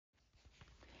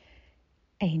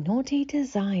A Naughty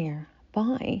Desire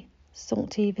by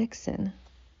Salty Vixen.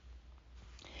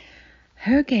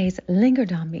 Her gaze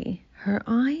lingered on me. Her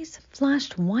eyes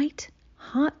flashed white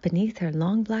hot beneath her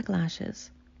long black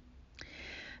lashes.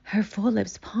 Her full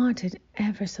lips parted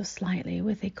ever so slightly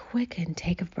with a quick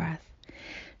intake of breath.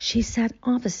 She sat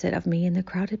opposite of me in the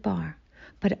crowded bar,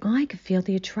 but I could feel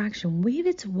the attraction weave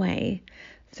its way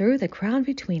through the crowd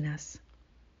between us.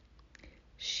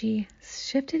 She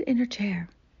shifted in her chair.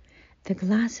 The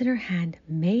glass in her hand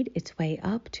made its way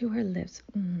up to her lips.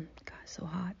 God, so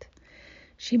hot.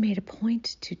 She made a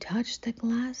point to touch the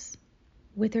glass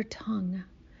with her tongue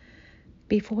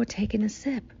before taking a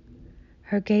sip.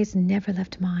 Her gaze never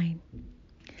left mine.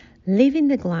 Leaving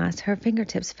the glass, her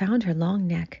fingertips found her long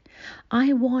neck.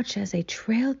 I watched as they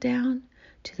trailed down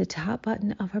to the top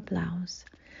button of her blouse.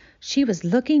 She was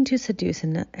looking to seduce,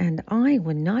 and I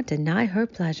would not deny her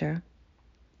pleasure.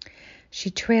 She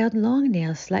trailed long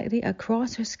nails slightly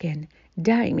across her skin,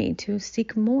 daring me to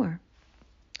seek more.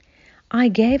 I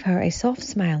gave her a soft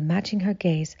smile matching her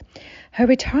gaze. Her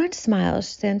returned smile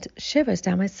sent shivers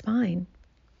down my spine.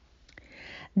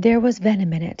 There was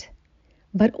venom in it,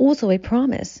 but also a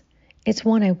promise. It's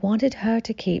one I wanted her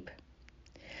to keep.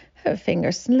 Her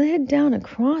finger slid down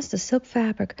across the silk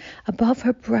fabric above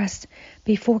her breast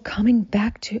before coming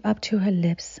back up to her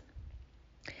lips.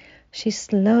 She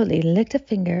slowly licked a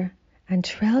finger and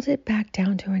trailed it back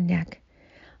down to her neck.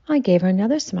 I gave her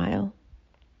another smile.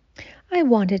 I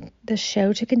wanted the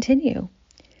show to continue.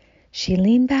 She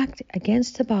leaned back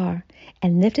against the bar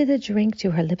and lifted the drink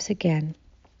to her lips again.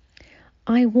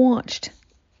 I watched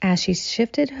as she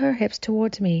shifted her hips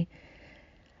towards me.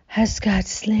 Her skirt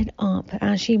slid up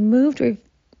as she moved,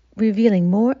 revealing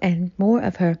more and more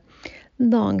of her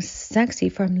long, sexy,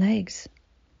 firm legs.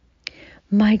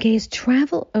 My gaze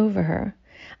traveled over her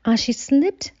as she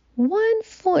slipped one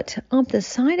foot up the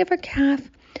side of her calf,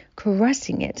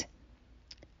 caressing it.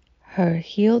 Her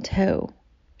heel-toe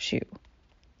shoe.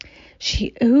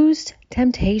 She oozed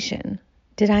temptation.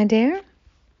 Did I dare?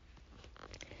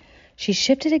 She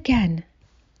shifted again,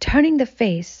 turning the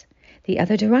face the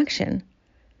other direction,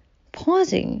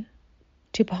 pausing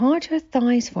to part her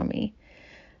thighs for me.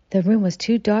 The room was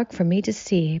too dark for me to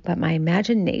see, but my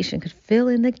imagination could fill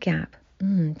in the gap.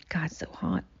 God, so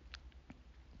hot.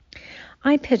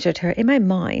 I pictured her in my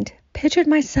mind, pictured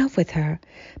myself with her,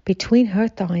 between her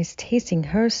thighs, tasting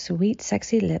her sweet,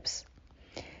 sexy lips.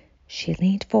 She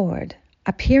leaned forward,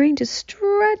 appearing to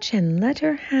stretch and let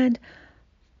her hand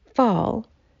fall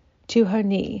to her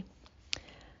knee.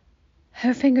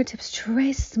 Her fingertips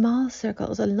traced small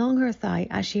circles along her thigh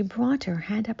as she brought her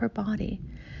hand up her body.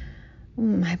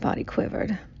 My body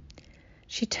quivered.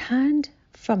 She turned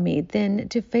from me then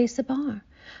to face the bar.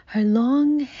 Her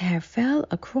long hair fell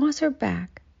across her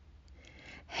back.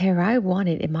 Hair I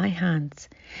wanted in my hands.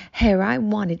 Hair I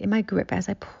wanted in my grip as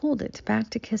I pulled it back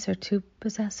to kiss her, to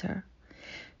possess her.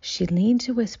 She leaned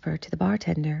to whisper to the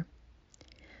bartender.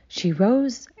 She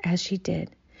rose as she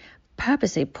did,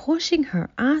 purposely pushing her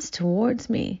ass towards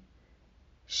me.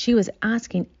 She was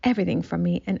asking everything from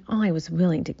me, and I was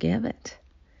willing to give it.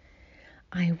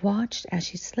 I watched as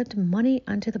she slipped money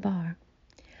under the bar.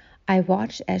 I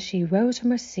watched as she rose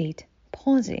from her seat,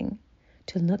 pausing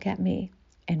to look at me,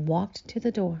 and walked to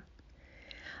the door.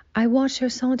 I watched her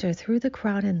saunter through the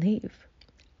crowd and leave.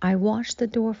 I watched the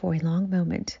door for a long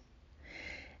moment,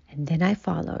 and then I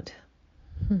followed.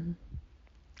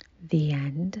 The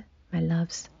end, my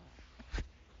loves.